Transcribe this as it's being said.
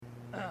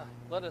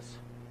Let us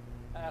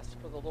ask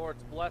for the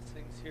Lord's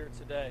blessings here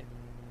today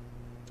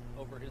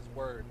over His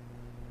Word.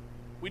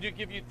 We do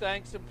give you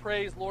thanks and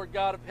praise, Lord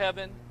God of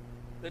heaven,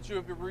 that you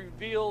have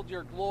revealed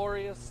your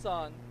glorious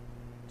Son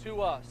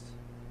to us.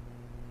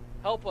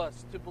 Help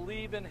us to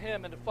believe in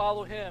Him and to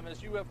follow Him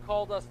as you have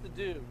called us to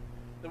do,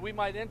 that we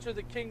might enter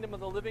the kingdom of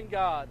the living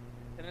God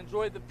and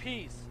enjoy the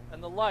peace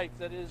and the life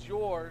that is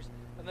yours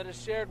and that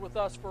is shared with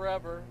us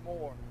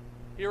forevermore.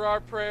 Hear our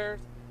prayers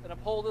and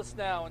uphold us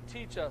now and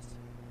teach us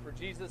for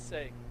Jesus'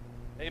 sake.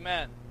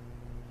 Amen.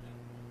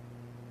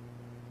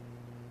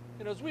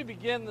 As we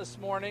begin this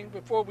morning,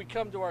 before we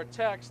come to our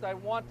text, I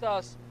want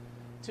us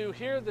to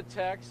hear the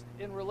text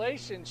in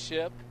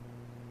relationship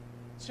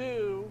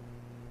to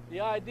the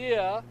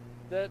idea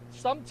that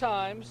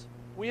sometimes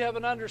we have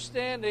an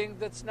understanding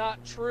that's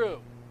not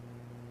true.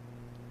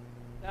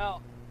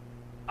 Now,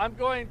 I'm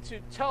going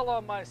to tell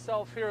on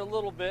myself here a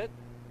little bit.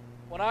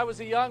 When I was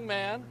a young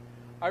man,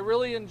 I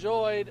really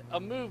enjoyed a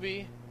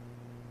movie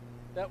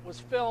that was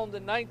filmed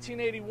in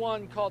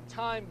 1981 called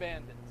Time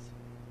Bandits.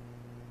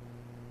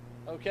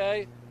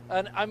 Okay?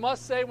 And I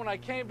must say, when I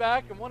came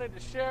back and wanted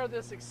to share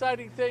this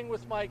exciting thing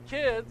with my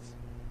kids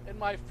in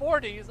my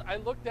 40s, I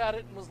looked at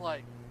it and was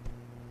like,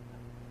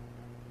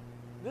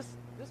 this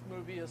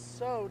movie is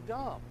so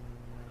dumb.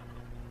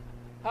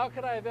 How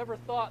could I have ever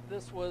thought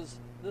this was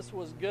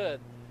good?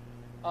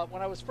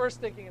 When I was first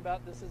thinking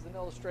about this as an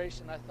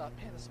illustration, I thought,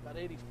 man, this is about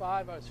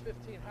 85. I was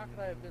 15. How could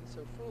I have been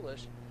so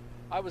foolish?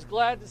 I was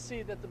glad to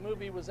see that the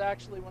movie was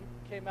actually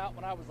came out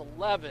when I was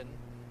 11,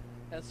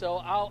 and so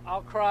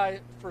I'll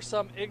cry for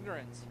some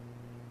ignorance.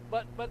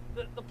 But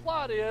the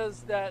plot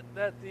is that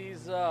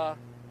these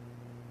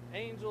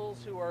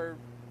angels who are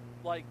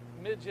like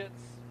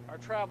midgets are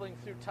traveling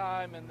through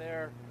time, and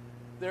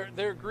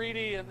they're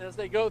greedy, and as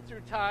they go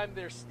through time,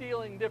 they're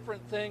stealing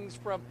different things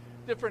from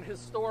different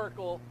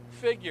historical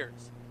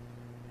figures.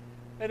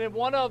 And in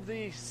one of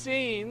the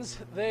scenes,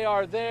 they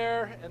are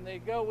there, and they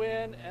go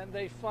in, and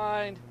they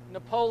find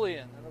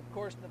Napoleon. And of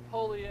course,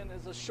 Napoleon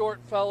is a short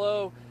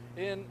fellow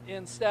in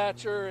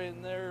stature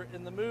in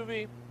the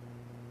movie,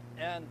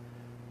 and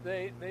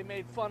they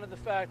made fun of the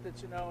fact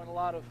that in a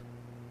lot of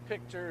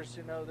pictures,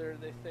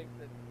 they think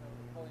that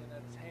Napoleon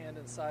had his hand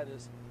inside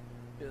his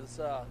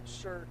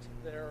shirt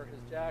there, or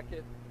his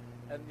jacket,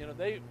 and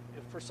they,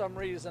 for some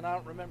reason, I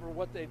don't remember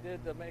what they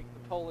did to make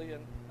Napoleon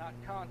not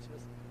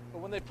conscious, but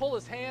when they pull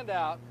his hand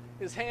out,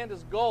 his hand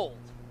is gold.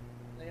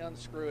 They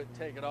unscrew it,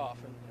 take it off,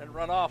 and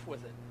run off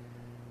with it.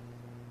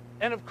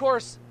 And of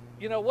course,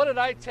 what did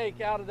I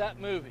take out of that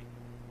movie?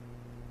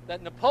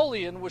 That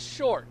Napoleon was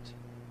short,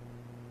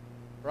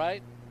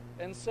 right?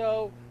 And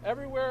so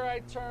everywhere I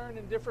turn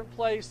in different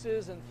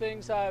places and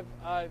things, I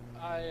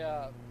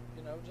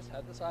just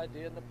had this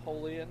idea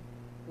Napoleon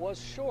was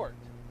short.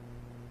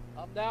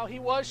 Now, he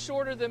was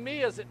shorter than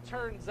me, as it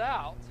turns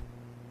out.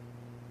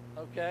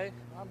 Okay,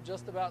 I'm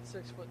just about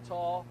 6 foot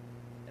tall,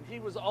 and he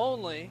was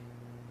only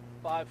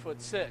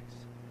 5'6".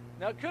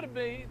 Now, it could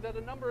be that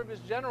a number of his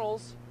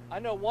generals, I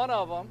know one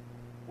of them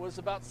was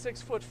about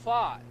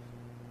 6'5",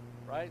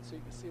 right? So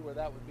you can see where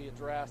that would be a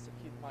drastic.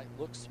 He might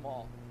look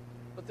small,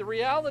 but the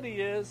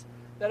reality is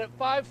that at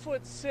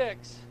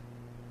 5'6",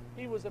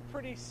 he was a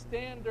pretty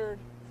standard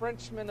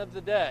Frenchman of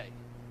the day.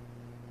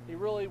 He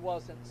really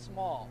wasn't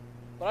small.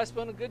 But I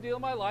spent a good deal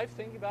of my life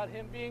thinking about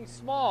him being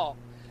small.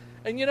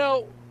 And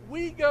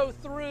we go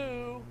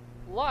through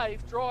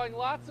life drawing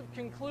lots of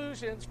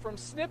conclusions from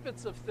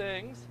snippets of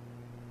things,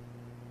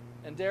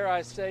 and dare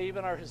I say,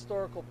 even our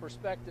historical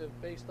perspective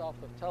based off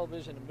of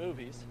television and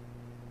movies.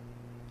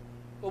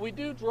 But we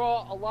do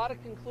draw a lot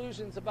of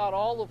conclusions about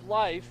all of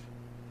life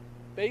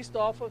based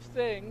off of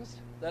things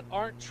that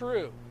aren't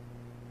true.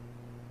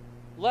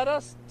 Let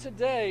us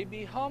today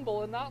be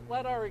humble and not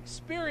let our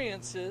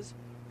experiences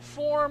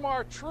form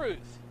our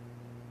truth,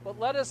 but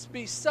let us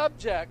be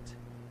subject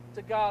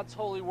to God's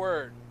holy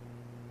word.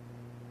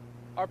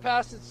 Our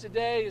passage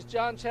today is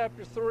John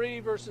chapter 3,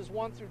 verses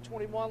 1 through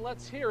 21.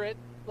 Let's hear it.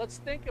 Let's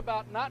think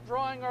about not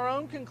drawing our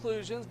own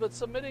conclusions, but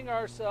submitting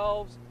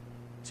ourselves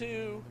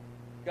to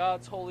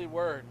God's holy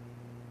word.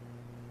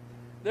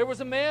 There was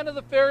a man of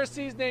the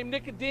Pharisees named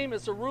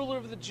Nicodemus, a ruler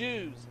of the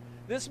Jews.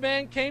 This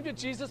man came to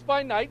Jesus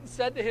by night and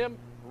said to him,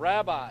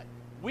 "Rabbi,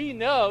 we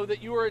know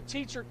that you are a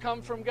teacher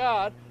come from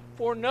God,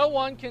 for no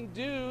one can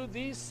do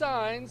these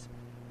signs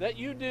that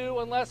you do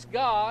unless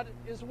God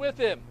is with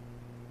him."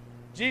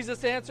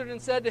 Jesus answered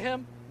and said to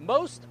him,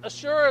 "Most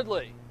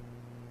assuredly,"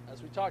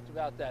 as we talked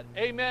about that,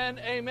 "Amen,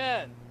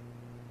 amen.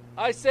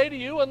 I say to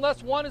you,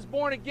 unless one is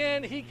born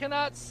again, he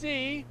cannot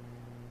see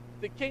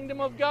the kingdom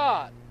of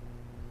God."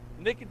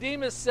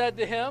 Nicodemus said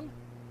to him,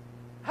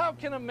 "How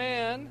can a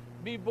man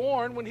be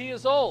born when he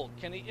is old?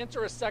 Can he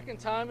enter a second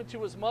time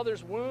into his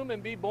mother's womb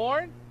and be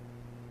born?"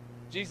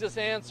 Jesus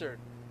answered,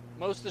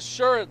 "Most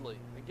assuredly,"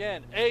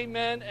 again,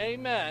 "Amen,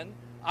 amen.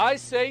 I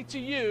say to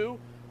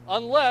you,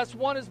 unless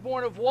one is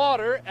born of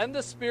water and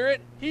the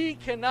Spirit, he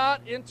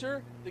cannot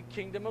enter the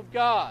kingdom of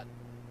God.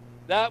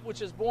 That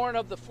which is born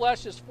of the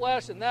flesh is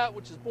flesh, and that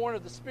which is born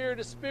of the Spirit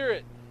is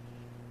spirit.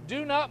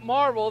 do not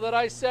marvel that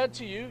I said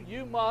to you,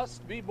 you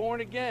must be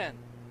born again.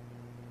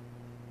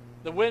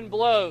 The wind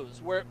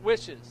blows where it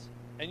wishes,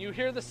 and you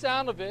hear the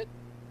sound of it,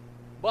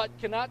 but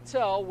cannot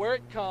tell where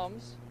it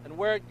comes and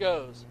where it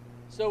goes.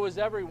 So is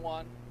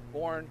everyone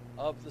born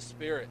of the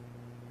Spirit.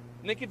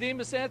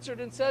 Nicodemus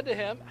answered and said to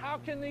him, how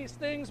can these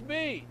things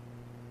be?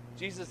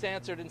 Jesus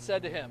answered and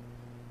said to him,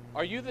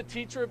 are you the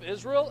teacher of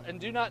Israel and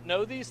do not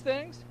know these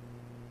things?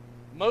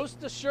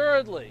 Most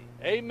assuredly,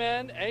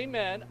 amen,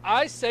 amen,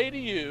 I say to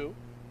you,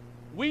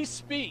 we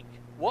speak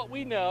what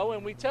we know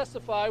and we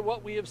testify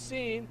what we have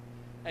seen,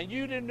 and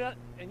you do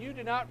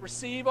not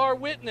receive our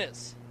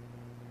witness.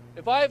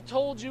 If I have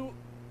told you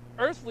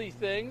earthly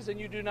things and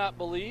you do not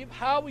believe,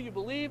 how will you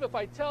believe if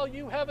I tell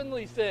you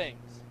heavenly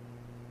things?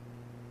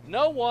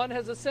 No one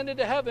has ascended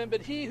to heaven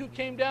but he who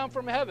came down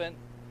from heaven,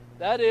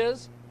 that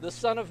is, the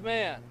Son of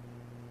Man,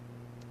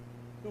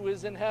 who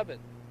is in heaven.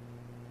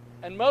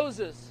 And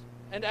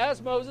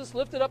as Moses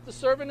lifted up the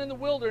servant in the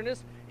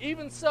wilderness,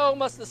 even so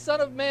must the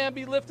Son of Man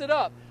be lifted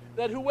up,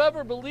 that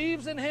whoever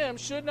believes in him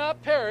should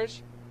not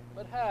perish,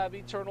 but have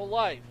eternal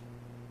life.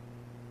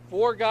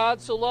 For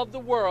God so loved the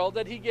world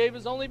that he gave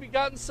his only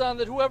begotten Son,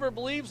 that whoever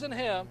believes in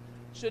him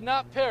should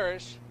not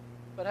perish,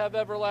 but have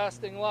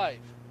everlasting life.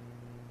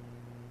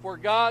 For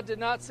God did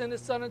not send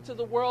his Son into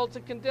the world to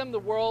condemn the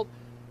world,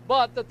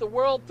 but that the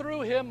world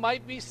through him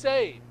might be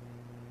saved.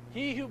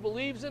 He who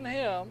believes in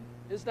him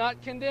is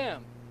not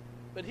condemned,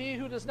 but he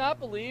who does not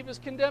believe is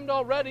condemned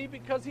already,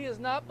 because he has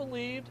not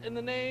believed in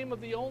the name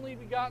of the only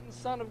begotten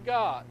Son of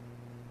God.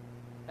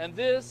 And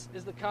this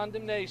is the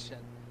condemnation,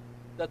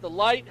 that the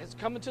light has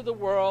come into the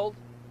world,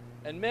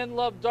 and men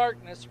love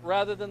darkness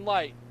rather than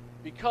light,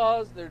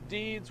 because their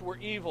deeds were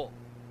evil.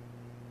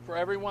 For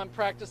everyone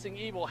practicing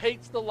evil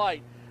hates the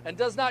light, and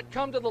does not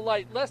come to the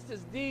light, lest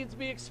his deeds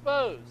be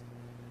exposed.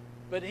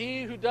 But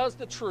he who does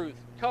the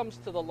truth comes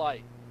to the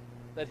light,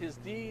 that his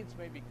deeds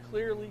may be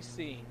clearly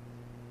seen,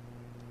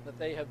 that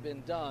they have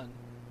been done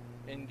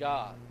in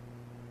God.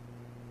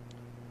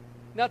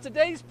 Now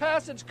today's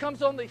passage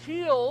comes on the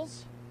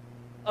heels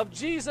of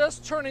Jesus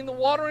turning the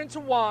water into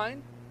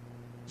wine,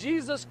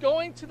 Jesus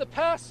going to the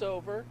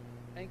Passover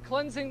and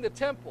cleansing the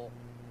temple.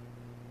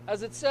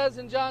 As it says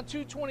in John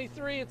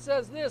 2:23, it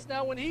says this,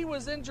 now when he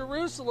was in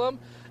Jerusalem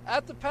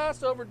at the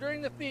Passover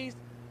during the feast,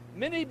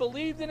 many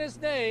believed in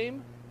his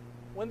name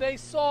when they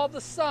saw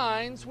the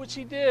signs which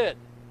he did,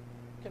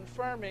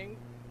 confirming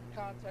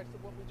the context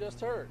of what we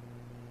just heard.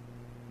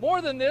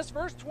 More than this,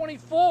 verse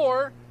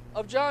 24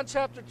 of John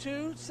chapter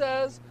 2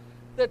 says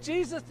that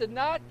Jesus did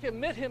not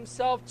commit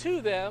himself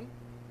to them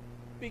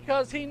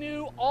because he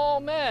knew all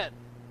men,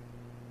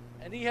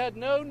 and he had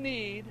no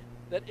need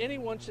that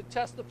anyone should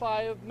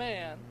testify of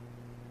man,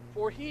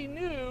 for he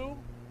knew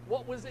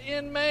what was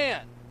in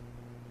man.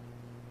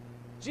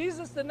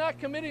 Jesus did not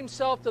commit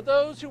himself to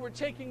those who were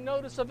taking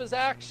notice of his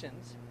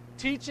actions,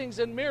 teachings,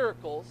 and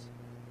miracles,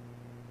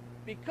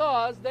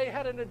 because they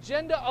had an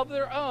agenda of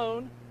their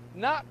own,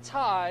 not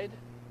tied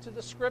to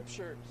the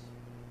Scriptures.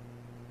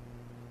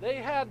 They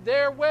had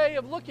their way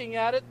of looking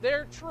at it,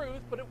 their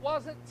truth, but it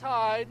wasn't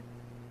tied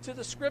to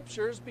the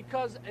Scriptures,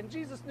 and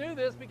Jesus knew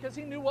this because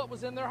he knew what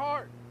was in their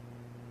heart.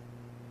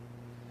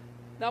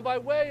 Now, by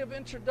way of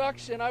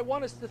introduction, I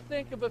want us to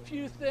think of a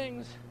few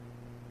things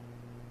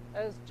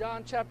as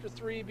John chapter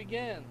 3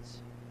 begins.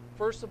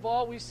 First of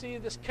all, we see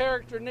this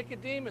character,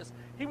 Nicodemus.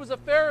 He was a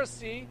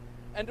Pharisee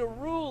and a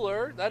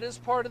ruler, that is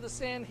part of the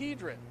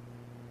Sanhedrin.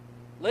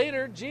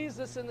 Later,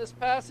 Jesus in this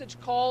passage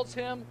calls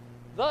him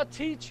the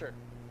teacher.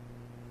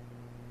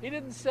 He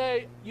didn't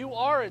say, you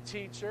are a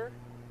teacher.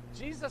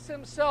 Jesus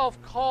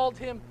himself called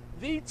him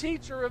the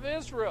teacher of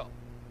Israel.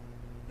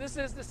 This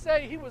is to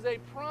say, he was a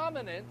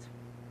prominent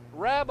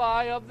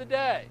rabbi of the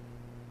day,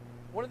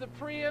 one of the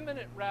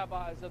preeminent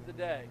rabbis of the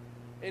day.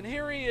 And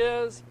here he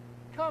is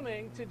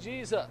coming to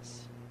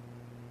Jesus.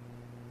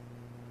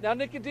 Now,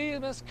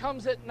 Nicodemus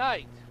comes at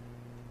night.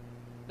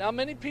 Now,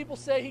 many people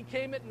say he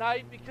came at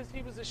night because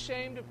he was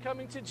ashamed of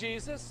coming to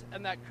Jesus,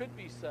 and that could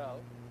be so.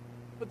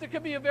 But there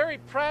could be a very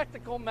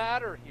practical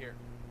matter here,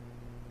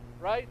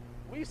 right?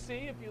 We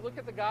see, if you look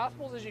at the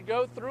Gospels, as you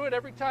go through it,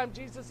 every time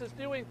Jesus is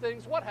doing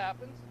things, what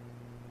happens?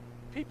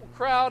 People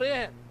crowd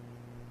in,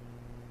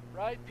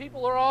 right?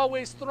 People are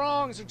always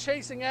throngs or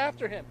chasing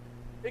after him.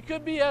 It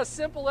could be as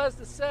simple as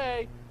to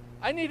say,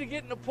 I need to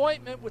get an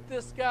appointment with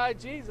this guy,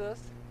 Jesus,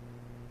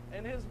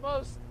 and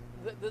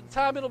the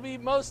time it'll be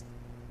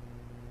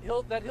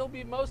he'll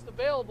be most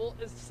available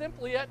is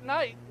simply at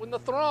night when the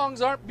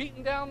throngs aren't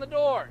beating down the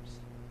doors.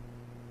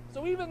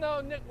 So even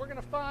though we're going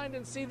to find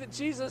and see that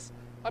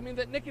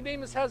that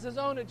Nicodemus has his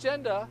own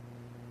agenda,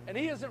 and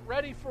he isn't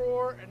ready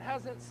for and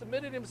hasn't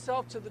submitted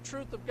himself to the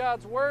truth of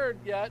God's word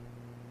yet,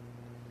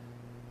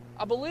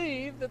 I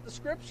believe that the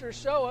Scriptures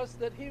show us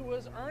that he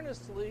was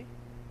earnestly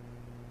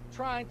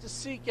trying to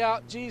seek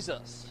out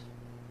Jesus.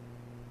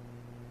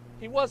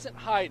 He wasn't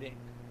hiding.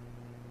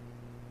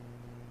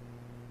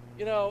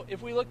 You know,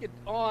 if we look at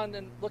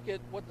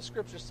what the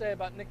Scriptures say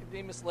about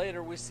Nicodemus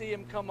later, we see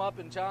him come up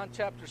in John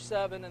chapter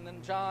 7 and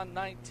then John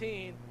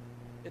 19.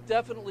 It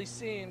definitely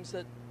seems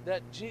that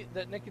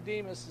that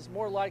Nicodemus is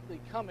more likely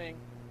coming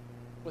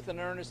with an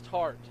earnest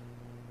heart.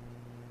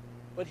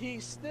 But he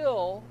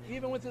still,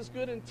 even with his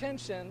good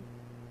intention,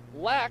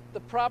 lacked the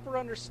proper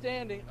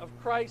understanding of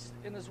Christ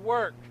and his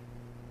work.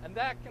 And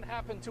that can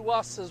happen to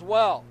us as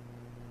well.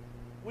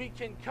 We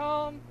can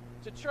come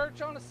to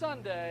church on a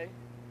Sunday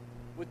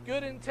with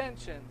good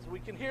intentions. We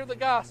can hear the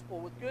gospel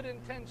with good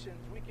intentions.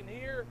 We can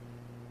hear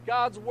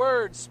God's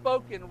word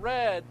spoken,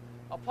 read,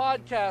 a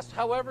podcast,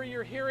 however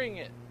you're hearing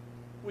it,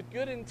 with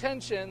good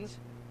intentions,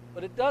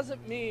 but it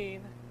doesn't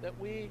mean that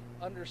we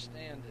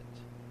understand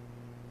it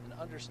and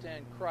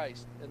understand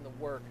Christ and the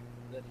work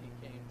that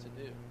he came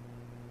to do.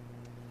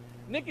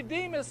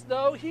 Nicodemus,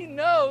 though, he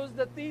knows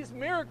that these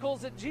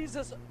miracles that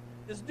Jesus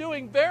is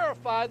doing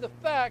verify the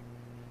fact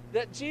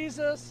that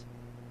Jesus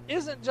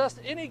isn't just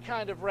any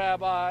kind of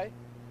rabbi,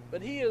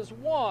 but he is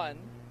one,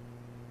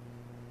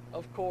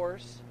 of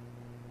course,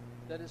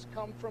 that has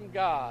come from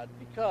God,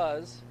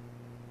 because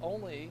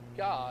only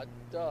God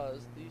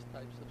does these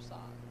types of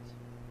signs.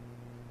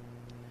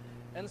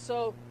 And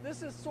so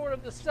this is sort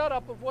of the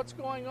setup of what's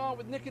going on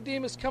with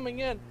Nicodemus coming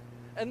in.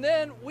 And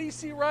then we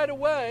see right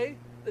away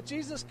that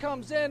Jesus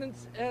comes in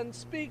and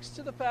speaks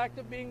to the fact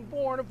of being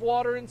born of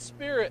water and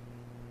spirit.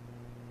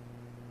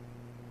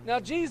 Now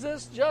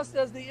Jesus, just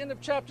as the end of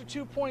chapter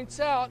 2 points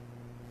out,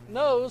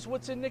 knows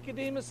what's in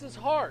Nicodemus's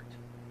heart.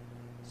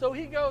 So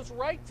he goes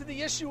right to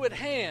the issue at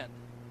hand.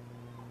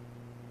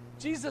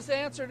 Jesus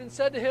answered and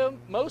said to him,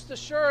 most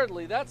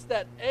assuredly, that's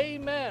that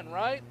amen,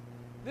 right?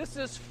 This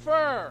is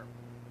firm.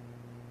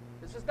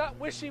 This is not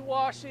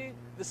wishy-washy.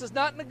 This is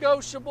not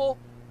negotiable.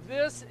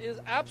 This is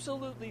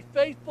absolutely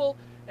faithful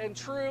and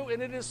true,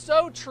 and it is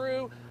so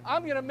true.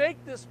 I'm going to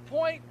make this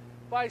point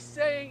by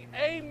saying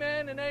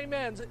amen and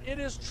amens. It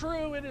is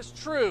true, it is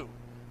true.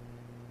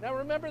 Now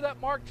remember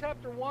that Mark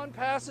chapter 1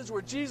 passage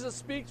where Jesus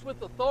speaks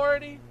with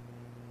authority?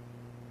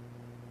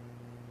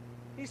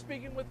 He's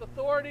speaking with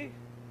authority,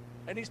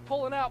 and he's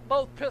pulling out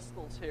both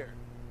pistols here.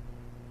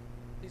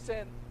 He's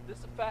saying, this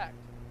is a fact.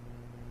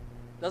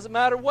 Doesn't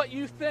matter what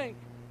you think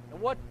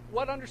and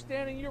what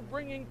understanding you're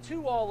bringing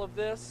to all of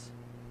this,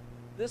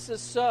 this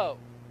is so.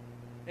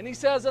 And he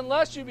says,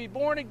 unless you be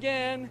born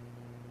again,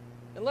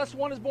 unless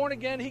one is born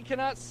again, he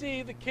cannot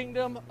see the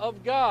kingdom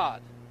of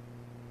God.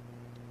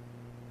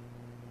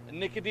 And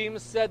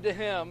Nicodemus said to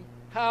him,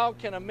 how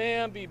can a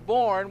man be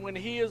born when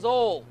he is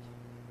old?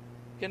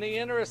 Can he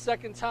enter a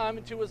second time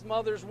into his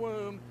mother's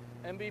womb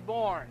and be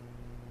born?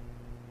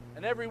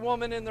 And every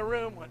woman in the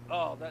room went,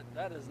 oh,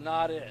 that is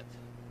not it.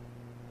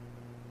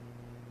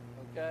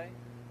 Okay?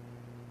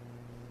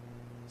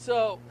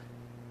 So,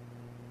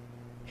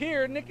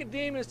 here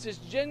Nicodemus is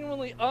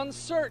genuinely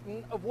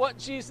uncertain of what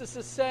Jesus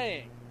is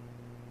saying.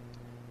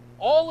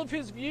 All of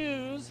his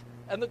views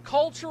and the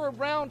culture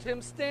around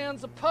him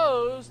stands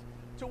opposed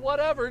to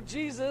whatever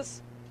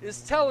Jesus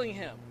is telling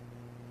him.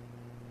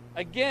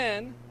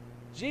 Again,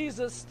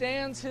 Jesus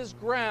stands his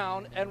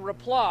ground and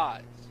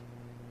replies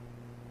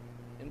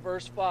in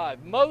verse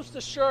 5, most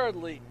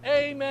assuredly,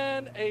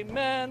 amen,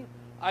 amen,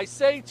 I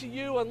say to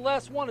you,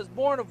 unless one is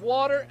born of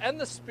water and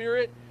the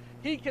Spirit,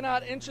 he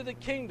cannot enter the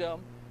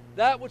kingdom.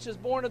 That which is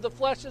born of the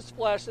flesh is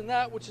flesh, and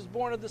that which is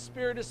born of the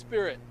Spirit is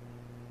spirit.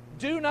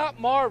 Do not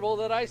marvel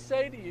that I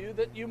say to you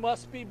that you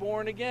must be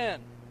born again.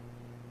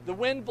 The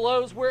wind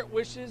blows where it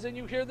wishes, and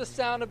you hear the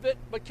sound of it,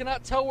 but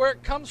cannot tell where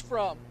it comes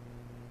from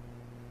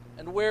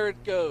and where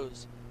it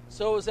goes.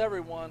 So is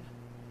everyone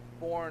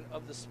born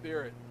of the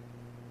Spirit.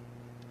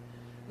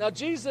 Now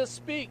Jesus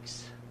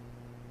speaks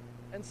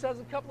and says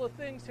a couple of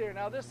things here.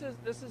 Now this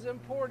is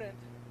important,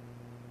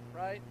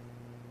 right?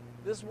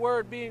 This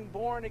word being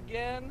born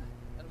again,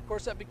 and of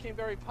course that became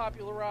very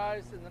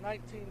popularized in the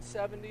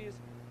 1970s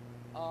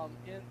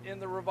in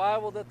the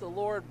revival that the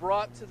Lord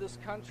brought to this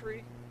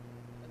country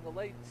in the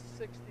late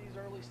 60s,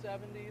 early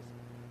 70s.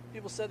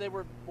 People said they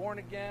were born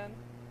again.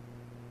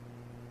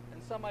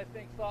 And some, I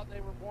think, thought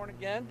they were born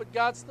again. But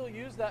God still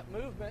used that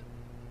movement.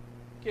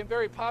 It became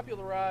very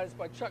popularized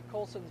by Chuck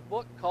Colson's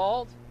book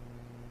called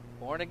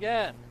Born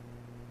Again.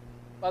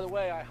 By the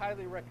way, I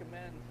highly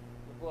recommend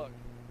the book.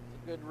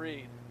 It's a good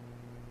read.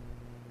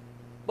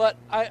 But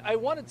I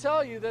want to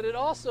tell you that it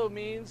also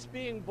means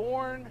being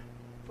born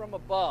from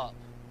above.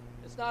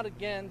 It's not,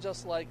 again,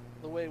 just like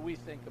the way we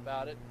think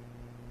about it.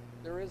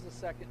 There is a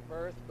second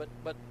birth,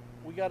 but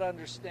we got to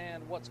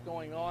understand what's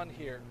going on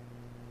here.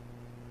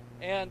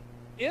 And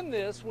in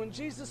this, when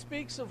Jesus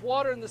speaks of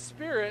water and the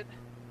Spirit,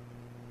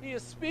 he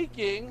is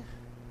speaking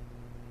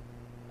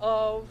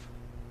of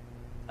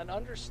an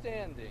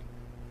understanding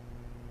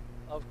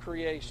of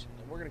creation.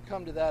 And we're going to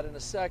come to that in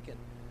a second.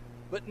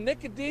 But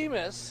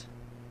Nicodemus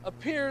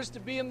appears to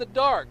be in the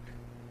dark,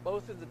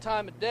 both at the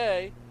time of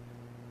day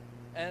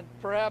and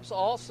perhaps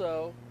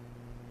also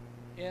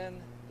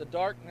in the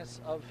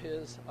darkness of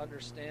his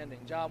understanding.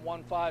 John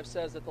 1:5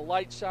 says that the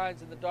light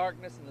shines in the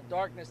darkness, and the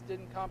darkness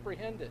didn't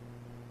comprehend it.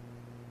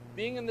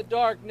 Being in the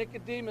dark,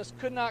 Nicodemus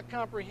could not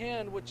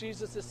comprehend what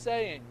Jesus is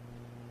saying.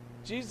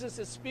 Jesus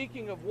is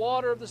speaking of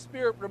water of the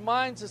Spirit,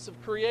 reminds us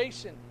of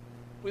creation.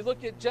 We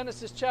look at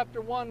Genesis chapter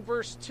 1,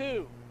 verse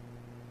 2.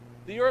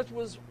 The earth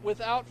was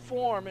without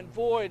form and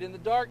void, and the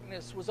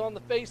darkness was on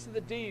the face of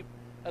the deep,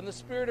 and the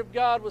Spirit of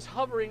God was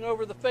hovering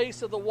over the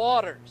face of the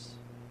waters.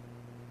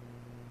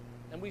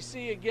 And we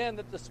see again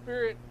that the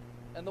Spirit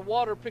and the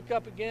water pick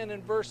up again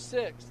in verse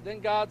 6. Then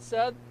God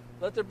said,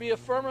 "Let there be a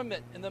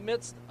firmament in the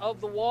midst of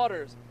the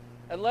waters,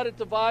 and let it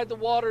divide the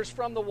waters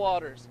from the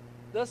waters."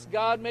 Thus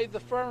God made the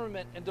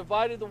firmament and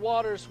divided the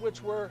waters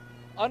which were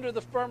under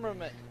the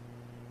firmament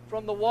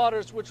from the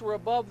waters which were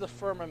above the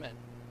firmament.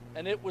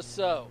 And it was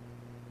so.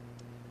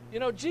 You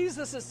know,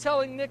 Jesus is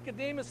telling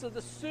Nicodemus of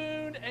the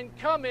soon and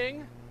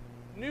coming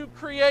new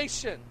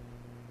creation.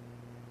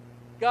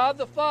 God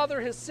the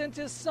Father has sent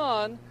his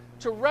Son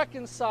to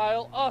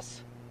reconcile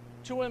us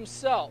to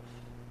himself.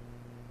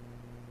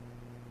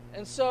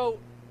 And so,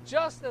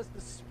 just as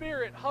the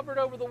Spirit hovered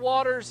over the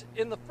waters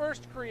in the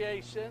first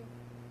creation,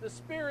 the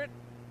Spirit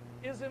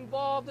is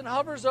involved and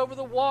hovers over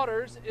the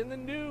waters in the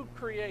new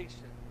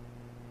creation.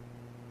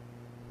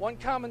 One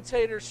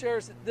commentator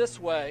shares it this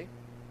way: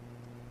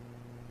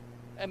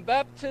 and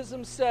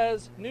baptism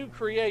says new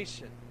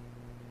creation.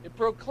 It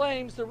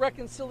proclaims the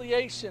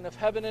reconciliation of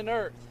heaven and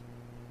earth.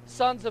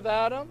 Sons of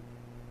Adam,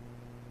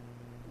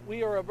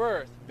 we are of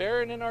earth,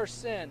 barren in our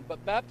sin,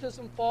 but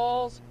baptism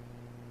falls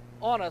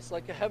on us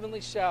like a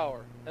heavenly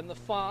shower. And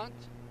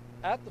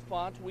at the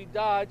font, we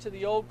die to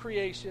the old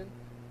creation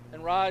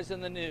and rise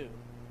in the new.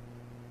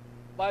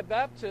 By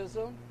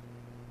baptism,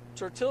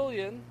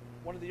 Tertullian,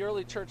 one of the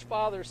early church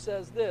fathers,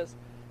 says this,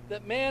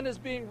 that man is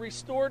being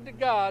restored to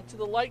God, to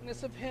the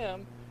likeness of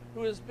him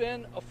who has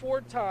been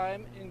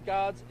aforetime in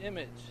God's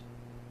image.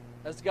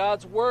 As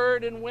God's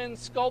word and wind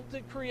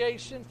sculpted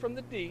creation from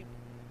the deep,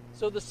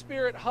 so the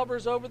Spirit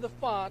hovers over the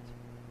font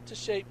to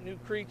shape new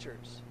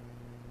creatures.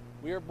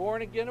 We are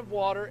born again of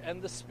water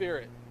and the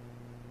Spirit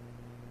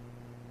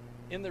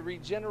in the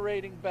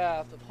regenerating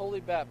bath of holy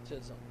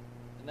baptism.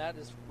 And that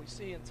is, we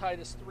see in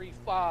Titus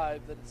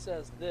 3:5 that it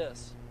says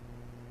this: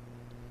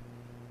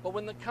 but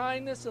when the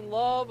kindness and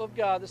love of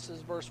God, this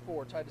is verse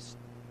 4, Titus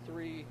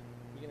 3,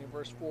 beginning of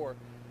verse 4.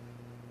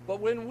 But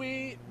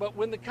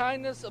when the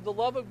kindness of the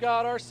love of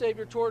God our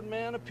Savior toward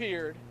man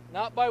appeared,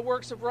 not by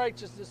works of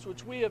righteousness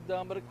which we have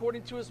done, but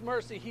according to his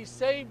mercy, he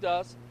saved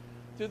us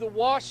through the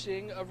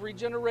washing of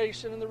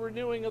regeneration and the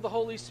renewing of the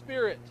Holy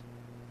Spirit,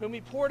 whom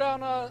he poured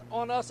out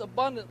on us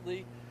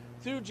abundantly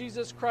through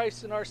Jesus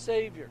Christ and our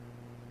Savior,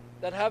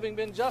 that having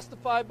been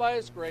justified by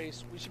his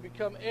grace, we should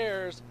become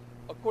heirs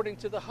according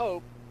to the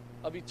hope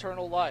of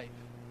eternal life.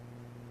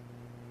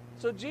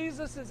 So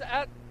Jesus is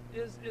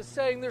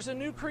saying there's a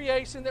new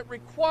creation that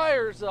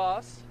requires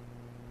us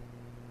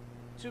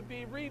to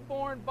be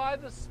reborn by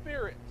the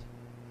Spirit.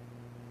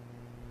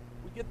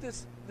 We get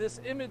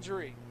this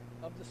imagery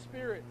of the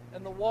Spirit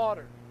and the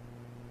water.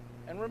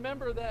 And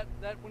remember that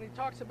when he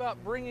talks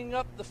about bringing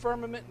up the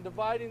firmament and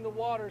dividing the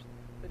waters,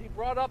 that he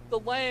brought up the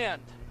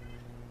land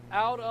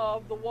out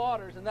of the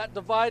waters, and that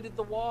divided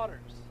the waters.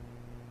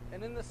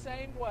 And in the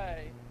same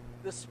way,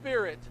 the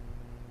Spirit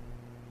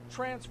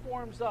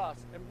transforms us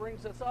and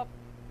brings us up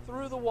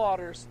through the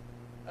waters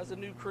as a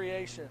new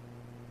creation.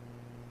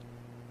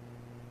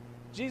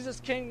 Jesus'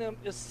 kingdom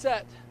is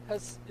set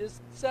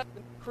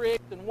and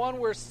created, one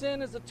where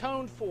sin is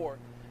atoned for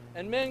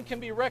and men can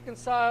be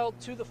reconciled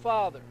to the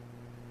Father.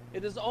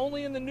 It is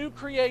only in the new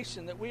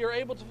creation that we are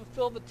able to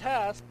fulfill the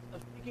task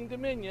of taking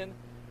dominion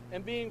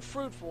and being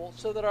fruitful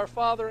so that our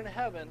Father in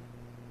heaven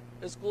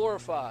is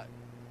glorified.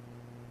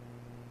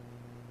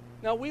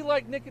 Now we,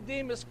 like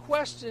Nicodemus,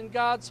 question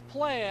God's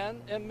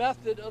plan and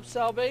method of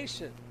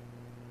salvation.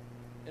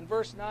 In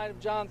verse 9 of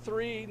John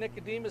 3,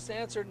 Nicodemus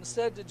answered and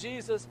said to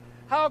Jesus,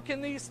 "How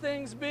can these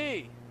things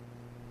be?"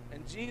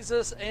 And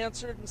Jesus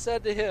answered and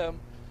said to him,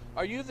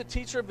 "Are you the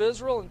teacher of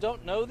Israel and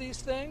don't know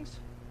these things?"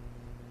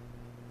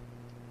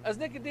 As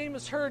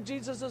Nicodemus heard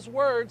Jesus'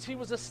 words, he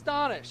was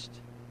astonished.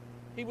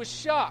 He was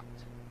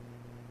shocked.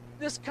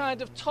 This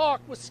kind of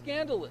talk was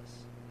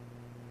scandalous.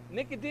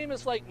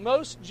 Nicodemus, like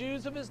most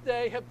Jews of his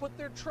day, had put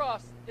their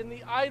trust in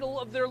the idol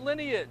of their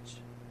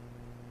lineage.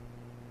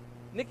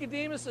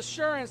 Nicodemus'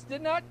 assurance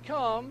did not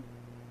come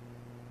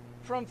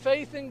from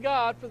faith in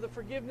God for the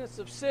forgiveness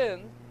of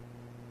sin,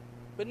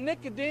 but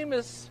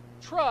Nicodemus'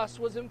 trust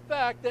was in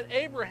fact that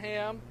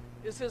Abraham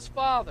is his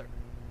father,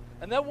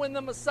 and that when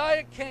the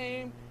Messiah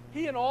came,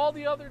 he and all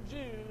the other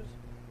Jews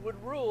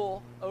would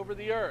rule over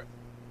the earth.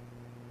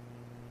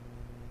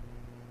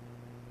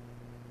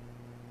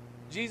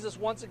 Jesus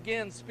once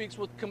again speaks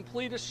with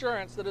complete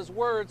assurance that his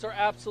words are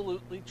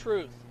absolutely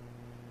truth.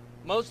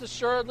 Most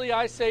assuredly,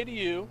 I say to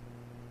you,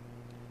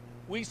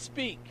 we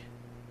speak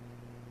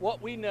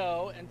what we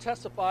know and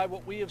testify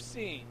what we have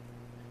seen.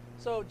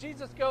 So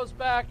Jesus goes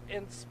back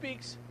and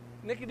speaks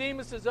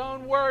Nicodemus'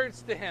 own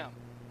words to him.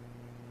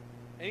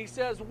 And he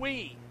says,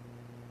 we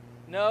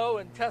know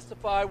and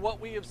testify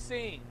what we have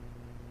seen.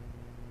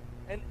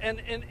 And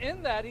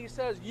in that he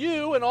says,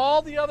 you and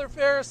all the other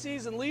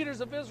Pharisees and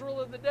leaders of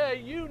Israel of the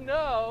day, you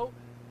know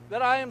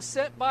that I am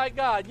sent by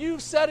God.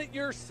 You've said it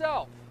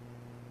yourself.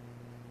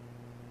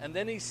 And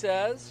then he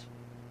says,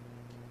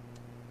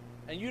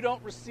 and you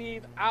don't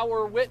receive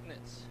our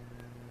witness.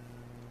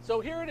 So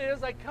here it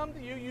is, I come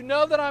to you, you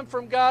know that I'm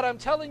from God, I'm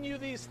telling you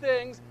these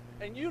things,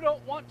 and you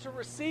don't want to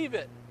receive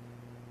it.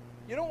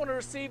 You don't want to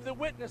receive the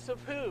witness of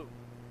who?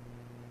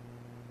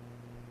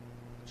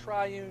 The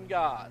triune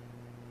God,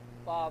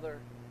 Father,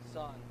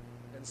 Son,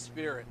 and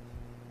Spirit.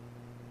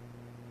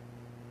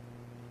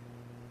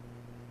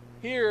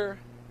 Here,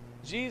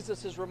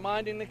 Jesus is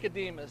reminding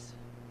Nicodemus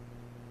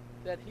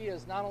that he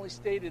has not only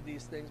stated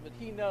these things, but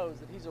he knows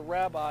that he's a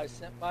rabbi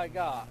sent by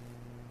God.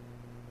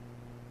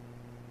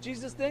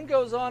 Jesus then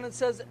goes on and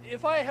says,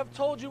 if I have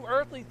told you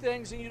earthly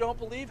things and you don't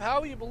believe,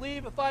 how will you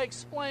believe if I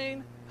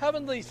explain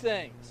heavenly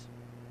things?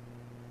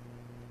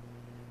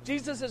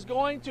 Jesus is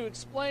going to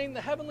explain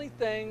the heavenly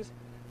things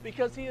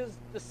because he has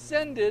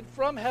descended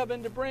from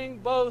heaven to bring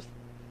both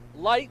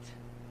light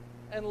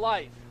and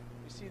life.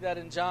 We see that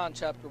in John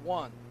chapter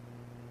 1.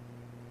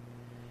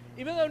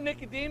 Even though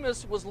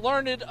Nicodemus was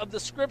learned of the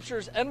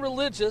scriptures and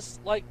religious,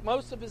 like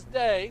most of his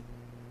day,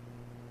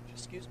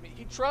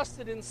 he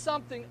trusted in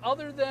something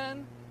other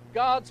than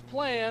God's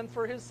plan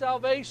for his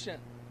salvation.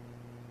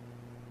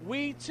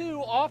 We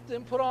too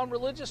often put on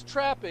religious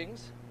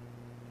trappings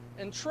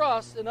and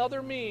trust in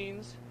other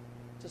means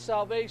to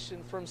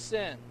salvation from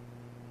sin.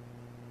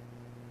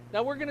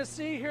 Now we're going to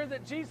see here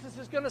that Jesus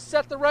is going to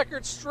set the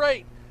record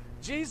straight.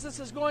 Jesus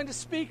is going to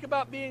speak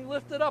about being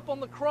lifted up on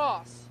the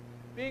cross,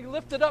 being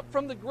lifted up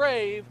from the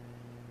grave,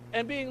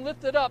 and being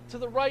lifted up to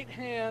the right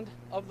hand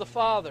of the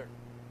Father.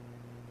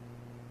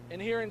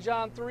 And here in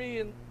John 3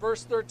 and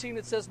verse 13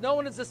 it says, no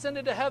one has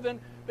ascended to heaven,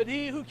 but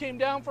he who came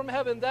down from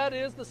heaven, that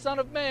is the Son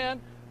of Man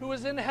who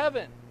is in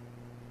heaven.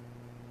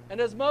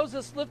 And as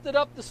Moses lifted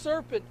up the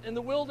serpent in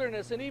the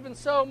wilderness, and even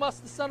so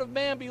must the Son of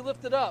Man be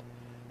lifted up,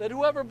 that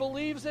whoever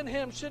believes in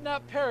him should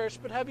not perish,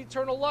 but have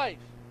eternal life.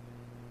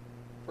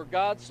 For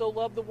God so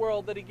loved the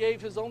world that he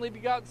gave his only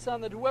begotten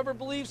Son, that whoever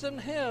believes in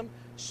him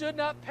should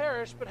not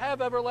perish, but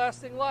have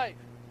everlasting life.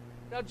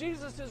 Now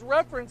Jesus is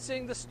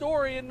referencing the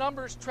story in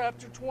Numbers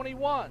chapter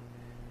 21.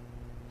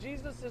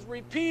 Jesus is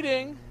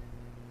repeating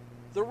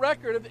the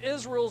record of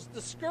Israel's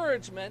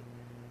discouragement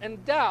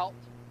and doubt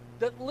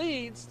that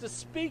leads to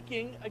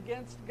speaking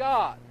against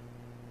God.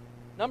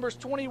 Numbers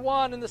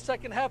 21 in the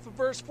second half of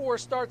verse 4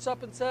 starts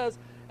up and says,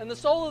 and the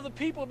soul of the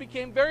people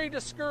became very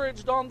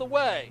discouraged on the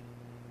way.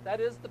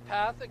 That is the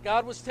path that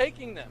God was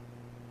taking them.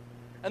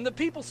 And the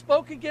people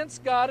spoke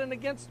against God and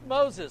against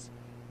Moses.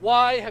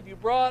 Why have you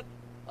brought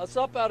us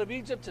up out of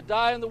Egypt to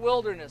die in the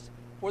wilderness?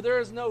 For there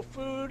is no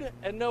food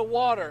and no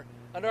water,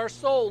 and our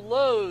soul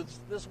loathes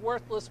this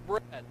worthless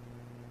bread.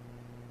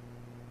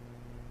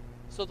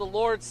 So the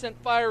Lord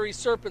sent fiery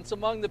serpents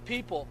among the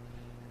people,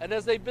 and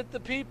as they bit the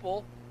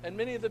people, and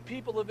many of the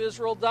people of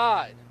Israel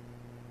died.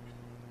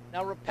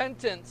 Now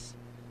repentance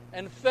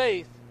and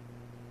faith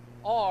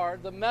are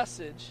the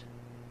message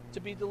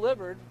to be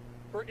delivered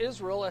for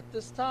Israel at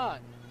this time.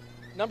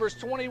 Numbers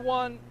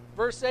 21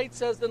 verse 8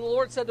 says, then the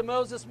Lord said to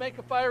Moses, make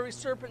a fiery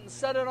serpent and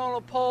set it on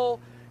a pole,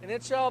 and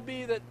it shall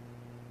be that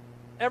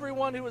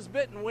everyone who is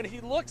bitten, when he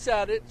looks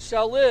at it,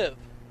 shall live.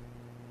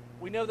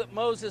 We know that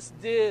Moses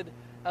did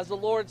as the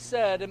Lord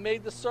said and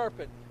made the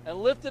serpent and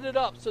lifted it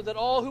up so that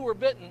all who were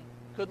bitten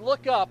could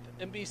look up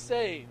and be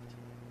saved.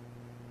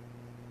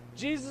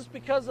 Jesus,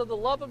 because of the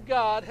love of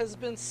God, has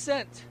been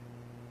sent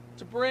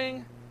to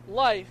bring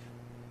life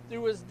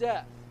through his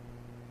death.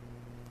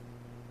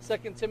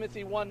 2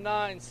 Timothy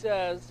 1:9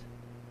 says,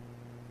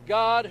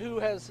 God who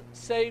has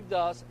saved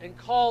us and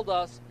called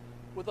us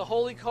with a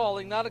holy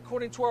calling, not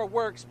according to our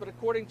works, but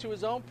according to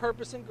his own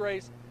purpose and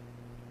grace,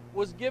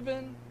 was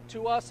given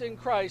to us in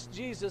Christ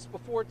Jesus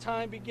before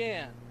time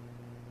began,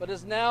 but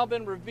has now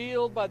been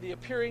revealed by the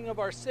appearing of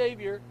our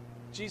Savior,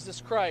 Jesus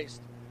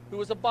Christ, who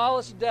has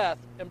abolished death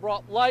and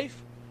brought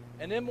life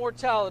and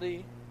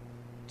immortality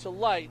to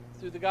light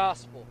through the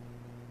gospel.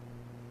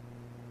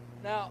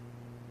 Now,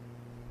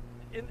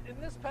 in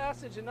this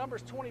passage in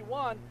Numbers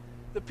 21,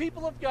 the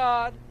people of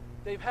God,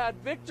 they've had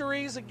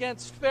victories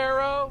against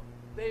Pharaoh.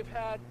 They've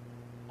had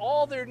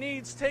all their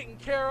needs taken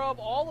care of.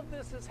 All of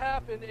this has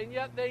happened, and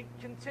yet they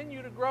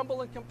continue to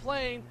grumble and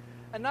complain.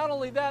 And not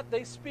only that,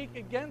 they speak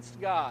against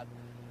God.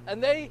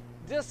 And they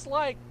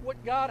dislike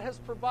what God has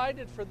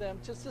provided for them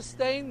to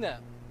sustain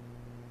them.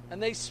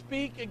 And they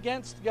speak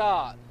against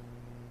God.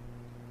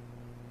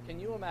 Can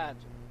you imagine?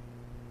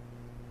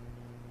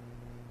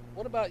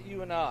 What about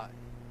you and I?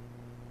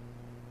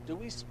 Do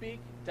we speak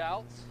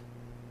doubts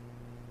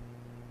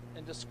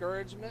and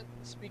discouragement,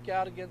 speak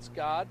out against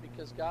God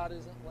because God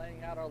isn't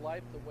laying out our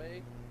life the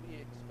way we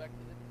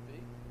expected it to be?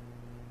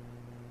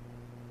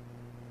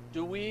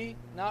 Do we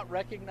not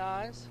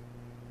recognize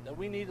that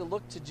we need to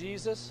look to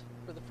Jesus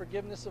for the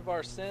forgiveness of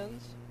our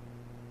sins?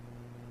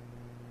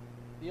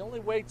 The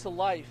only way to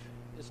life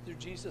is through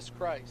Jesus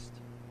Christ.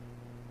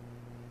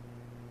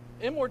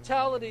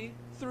 Immortality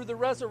through the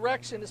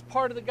resurrection is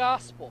part of the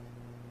gospel,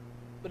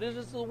 but it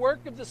is the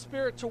work of the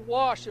Spirit to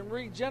wash and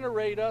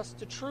regenerate us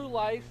to true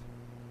life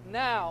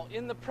now,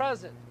 in the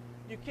present.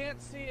 You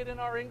can't see it in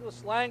our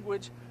English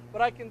language,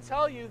 but I can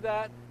tell you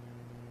that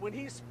when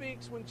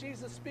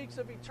Jesus speaks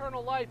of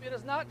eternal life, it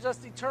is not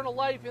just eternal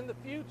life in the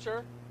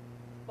future,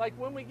 like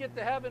when we get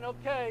to heaven,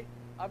 okay,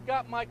 I've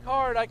got my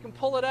card, I can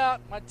pull it out,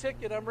 my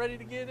ticket, I'm ready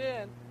to get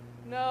in.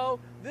 No,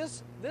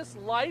 this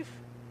life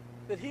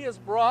that he has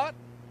brought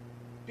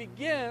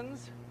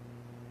begins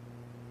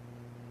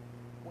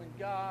when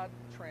God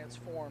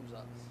transforms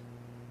us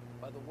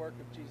by the work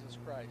of Jesus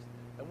Christ.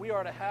 And we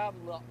are to have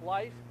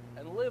life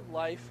and live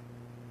life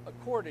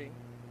according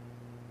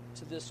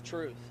to this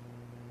truth.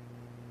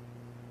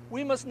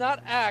 We must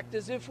not act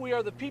as if we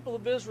are the people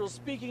of Israel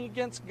speaking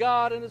against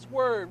God and his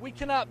word. We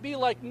cannot be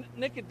like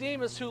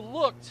Nicodemus, who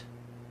looked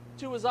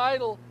to his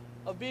idol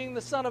of being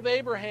the son of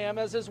Abraham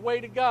as his way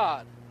to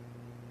God.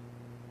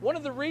 One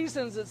of the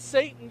reasons that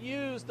Satan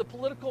used the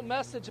political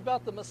message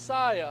about the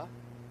Messiah,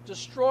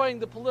 destroying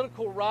the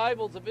political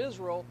rivals of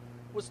Israel,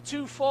 was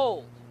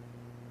twofold.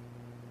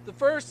 The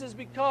first is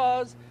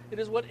because it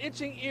is what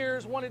itching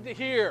ears wanted to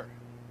hear,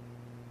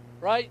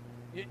 right?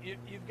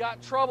 You've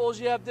got troubles,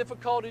 you have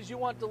difficulties, you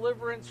want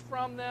deliverance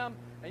from them,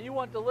 and you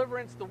want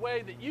deliverance the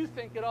way that you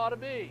think it ought to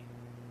be.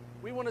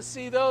 We want to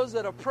see those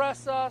that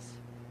oppress us,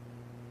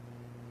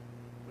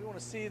 we want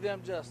to see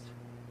them just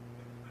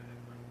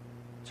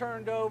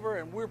turned over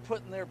and we're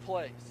put in their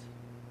place.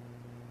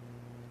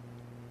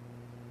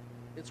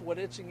 It's what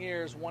itching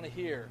ears want to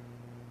hear.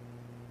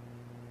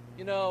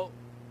 You know,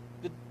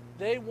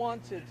 they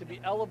wanted to be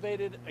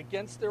elevated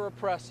against their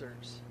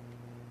oppressors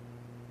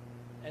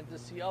and to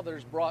see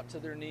others brought to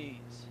their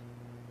knees.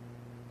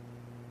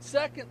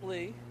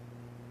 Secondly,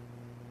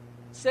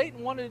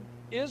 Satan wanted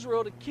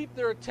Israel to keep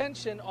their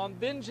attention on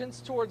vengeance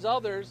towards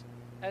others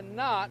and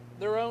not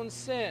their own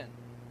sin.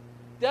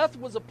 Death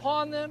was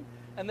upon them,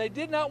 and they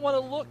did not want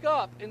to look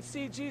up and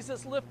see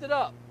Jesus lifted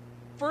up,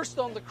 first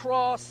on the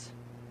cross,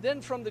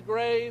 then from the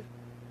grave,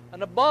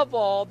 and above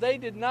all, they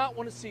did not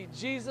want to see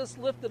Jesus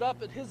lifted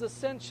up at his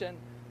ascension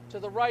to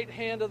the right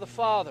hand of the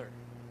Father.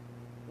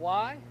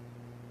 Why?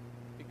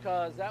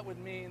 Because that would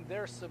mean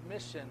their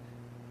submission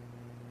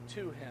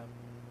to him.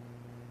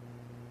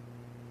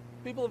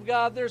 People of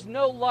God, there's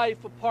no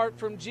life apart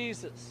from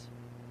Jesus.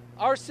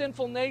 Our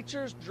sinful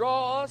natures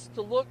draw us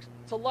to look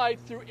to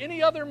life through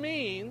any other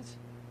means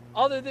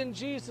other than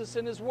Jesus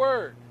and his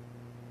word.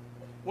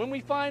 When we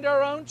find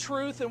our own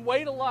truth and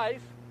way to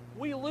life,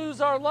 we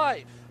lose our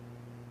life.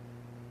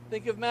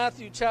 Think of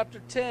Matthew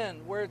chapter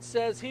 10, where it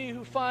says, "He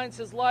who finds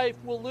his life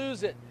will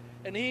lose it,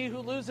 and he who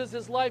loses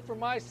his life for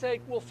my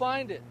sake will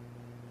find it."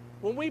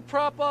 When we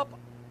prop up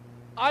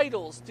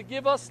idols to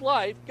give us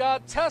life,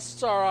 God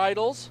tests our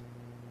idols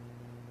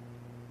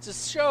to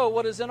show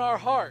what is in our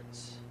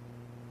hearts.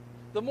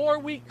 The more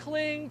we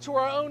cling to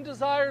our own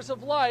desires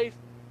of life,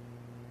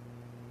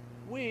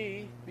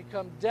 we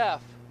become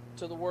deaf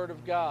to the word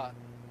of God.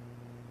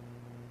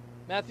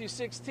 Matthew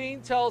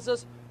 16 tells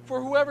us,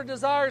 "For whoever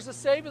desires to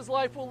save his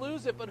life will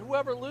lose it, but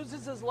whoever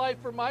loses his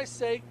life for my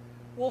sake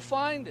will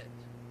find it."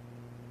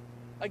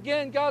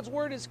 Again, God's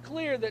word is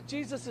clear that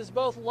Jesus is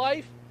both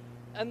life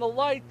and the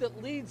light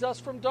that leads us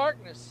from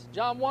darkness.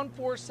 John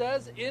 1:4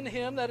 says, "In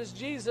him," that is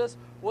Jesus,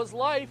 "was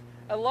life,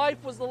 and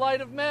life was the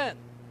light of men."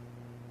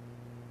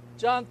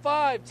 John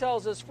 5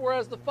 tells us, "For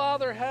as the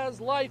Father has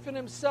life in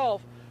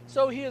himself,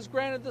 so he has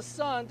granted the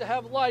Son to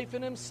have life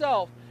in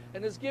himself,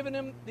 and has given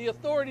him the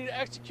authority to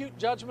execute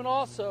judgment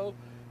also,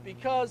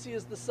 because he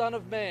is the Son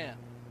of Man."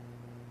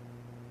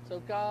 So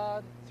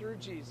God, through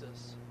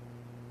Jesus,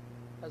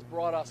 has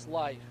brought us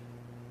life,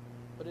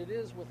 but it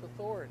is with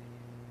authority.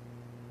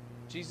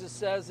 Jesus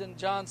says in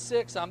John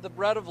 6, "I'm the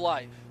bread of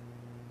life."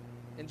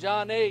 In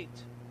John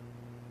 8,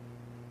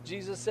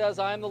 Jesus says,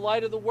 "I am the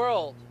light of the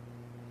world.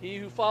 He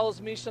who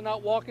follows me shall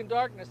not walk in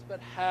darkness, but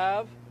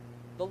have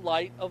the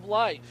light of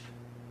life."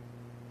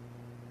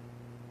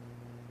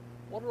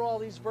 What are all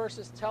these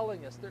verses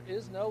telling us? There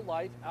is no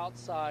life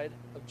outside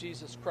of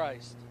Jesus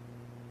Christ.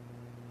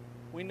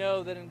 We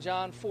know that in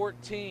John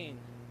 14,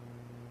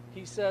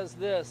 he says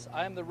this,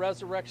 "I am the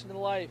resurrection and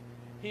life.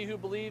 He who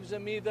believes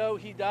in me, though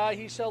he die,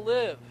 he shall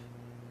live."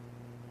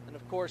 And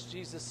of course,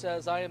 Jesus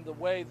says, "I am the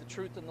way, the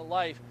truth, and the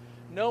life.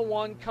 No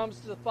one comes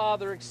to the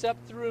Father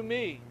except through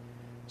me."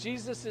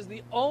 Jesus is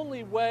the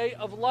only way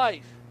of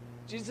life.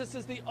 Jesus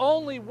is the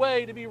only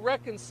way to be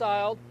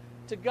reconciled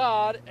to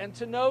God and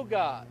to know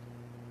God.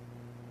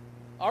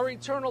 Our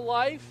eternal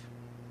life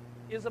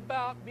is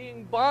about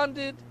being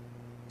bonded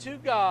to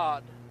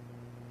God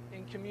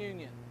in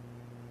communion.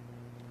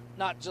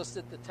 Not just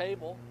at the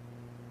table,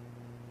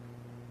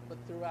 but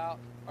throughout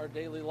our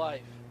daily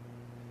life.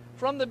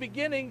 From the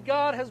beginning,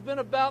 God has been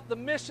about the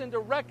mission to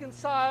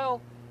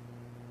reconcile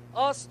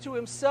us to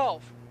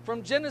himself.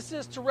 From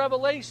Genesis to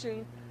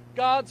Revelation,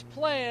 God's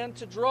plan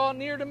to draw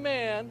near to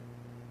man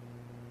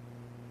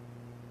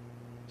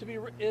to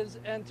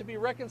be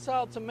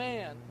reconciled to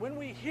man. When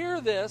we hear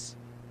this,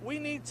 we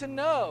need to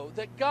know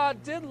that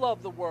God did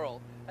love the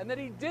world and that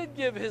he did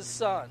give his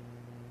Son,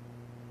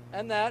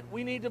 and that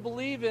we need to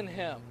believe in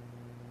him.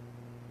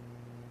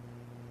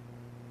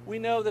 We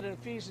know that in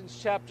Ephesians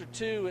chapter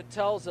 2, it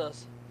tells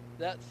us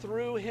that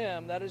through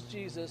him, that is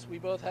Jesus, we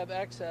both have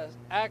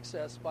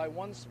access by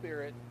one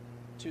Spirit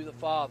to the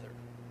Father.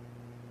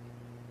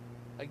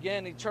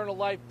 Again, eternal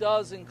life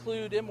does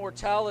include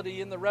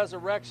immortality in the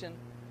resurrection,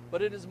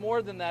 but it is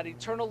more than that.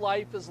 Eternal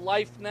life is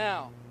life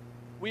now.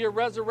 We are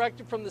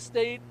resurrected from the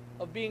state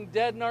of being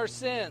dead in our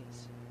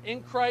sins.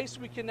 In Christ,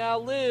 we can now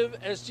live,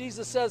 as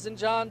Jesus says in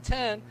John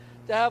 10,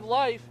 to have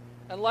life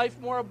and life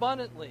more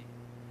abundantly.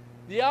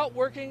 The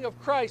outworking of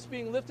Christ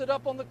being lifted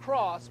up on the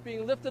cross,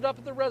 being lifted up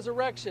at the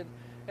resurrection,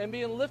 and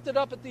being lifted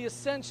up at the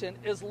ascension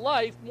is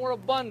life more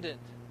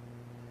abundant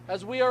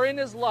as we are in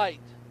His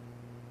light.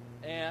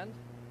 And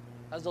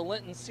as the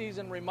Lenten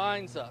season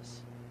reminds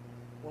us,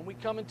 when we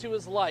come into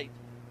His light,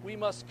 we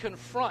must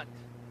confront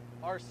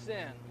our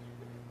sin.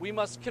 We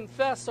must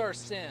confess our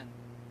sin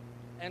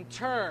and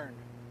turn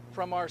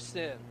from our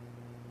sin.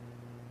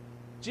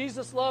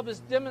 Jesus' love is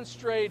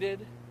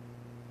demonstrated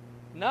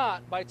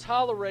not by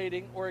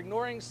tolerating or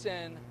ignoring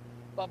sin,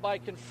 but by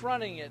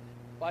confronting it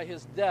by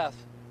His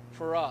death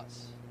for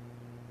us.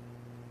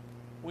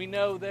 We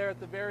know there at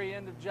the very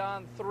end of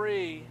John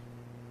 3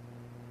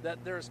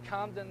 that there is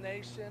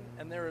condemnation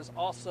and there is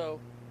also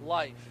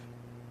life,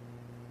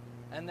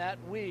 and that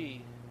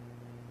we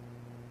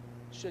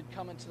should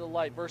come into the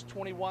light. Verse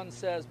 21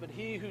 says, "But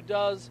he who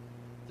does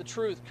the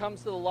truth comes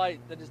to the light,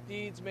 that his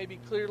deeds may be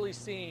clearly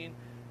seen,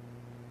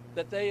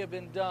 that they have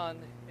been done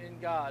in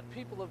God."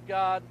 People of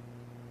God,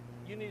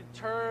 you need to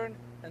turn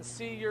and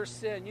see your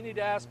sin. You need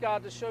to ask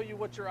God to show you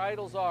what your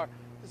idols are,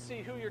 to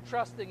see who you're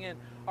trusting in.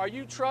 Are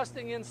you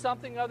trusting in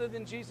something other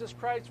than Jesus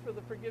Christ for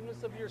the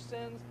forgiveness of your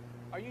sins?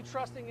 Are you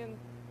trusting in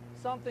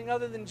something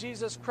other than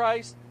Jesus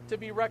Christ to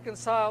be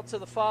reconciled to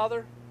the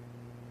Father?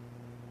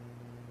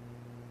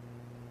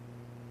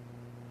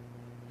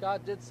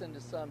 God did send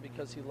His Son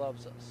because He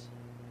loves us.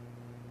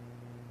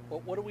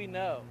 But what do we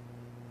know?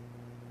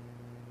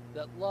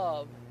 That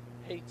love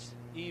hates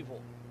evil.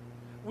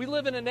 We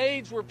live in an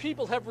age where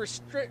people have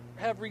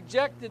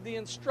rejected the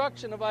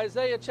instruction of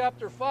Isaiah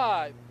chapter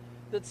 5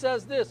 that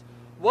says this: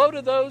 "Woe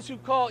to those who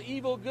call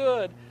evil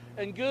good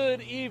and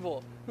good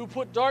evil, who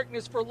put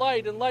darkness for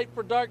light and light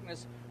for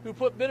darkness, who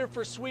put bitter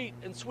for sweet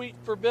and sweet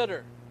for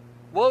bitter.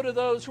 Woe to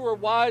those who are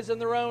wise in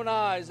their own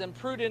eyes and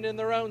prudent in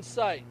their own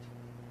sight."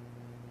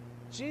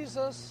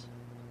 Jesus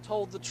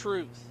told the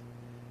truth.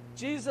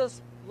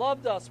 Jesus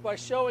loved us by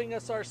showing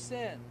us our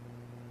sin.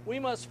 We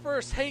must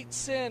first hate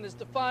sin as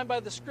defined by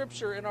the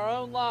Scripture in our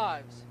own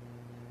lives,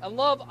 and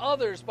love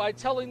others by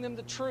telling them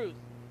the truth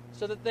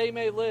so that they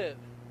may live.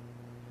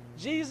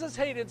 Jesus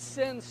hated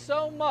sin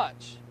so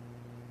much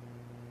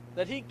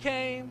that He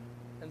came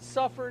and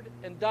suffered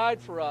and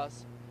died for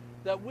us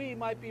that we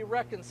might be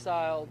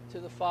reconciled to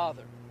the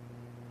Father.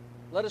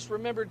 Let us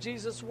remember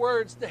Jesus'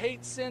 words to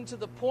hate sin to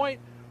the point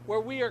where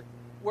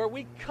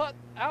we cut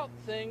out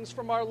things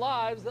from our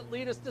lives that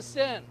lead us to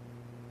sin.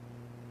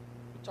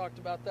 We talked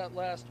about that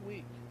last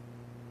week.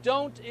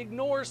 Don't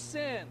ignore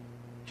sin.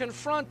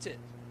 Confront it.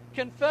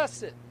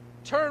 Confess it.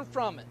 Turn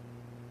from it.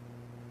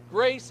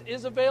 Grace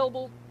is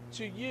available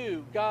to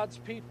you, God's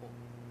people.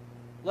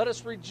 Let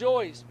us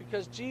rejoice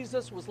because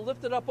Jesus was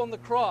lifted up on the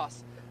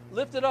cross,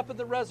 lifted up at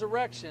the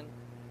resurrection,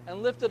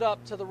 and lifted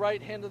up to the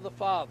right hand of the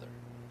Father.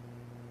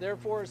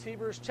 Therefore, as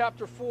Hebrews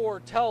chapter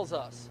 4 tells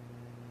us,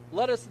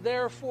 let us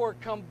therefore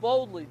come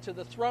boldly to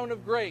the throne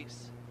of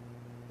grace,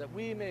 that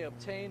we may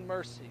obtain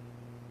mercy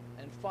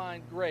and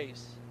find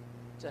grace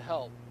to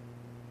help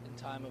in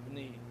time of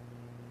need.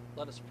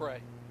 Let us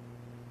pray.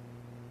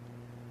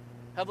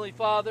 Heavenly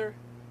Father,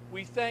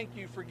 we thank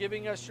You for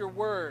giving us Your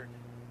Word,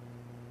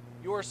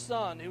 Your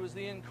Son, who is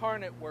the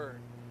incarnate Word.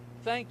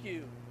 Thank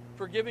You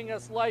for giving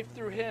us life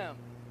through Him.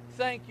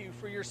 Thank You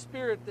for Your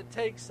Spirit that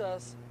takes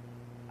us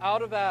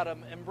out of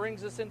Adam and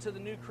brings us into the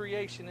new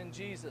creation in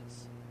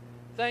Jesus.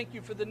 Thank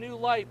You for the new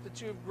life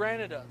that You have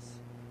granted us.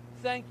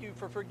 Thank You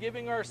for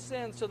forgiving our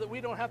sins so that we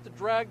don't have to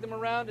drag them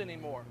around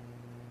anymore.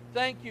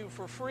 Thank You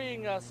for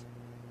freeing us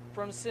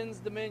from sin's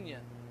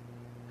dominion.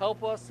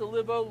 Help us to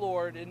live, O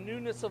Lord, in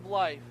newness of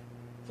life,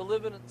 to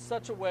live in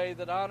such a way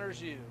that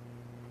honors You.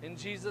 In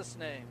Jesus'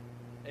 name,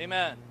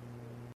 amen.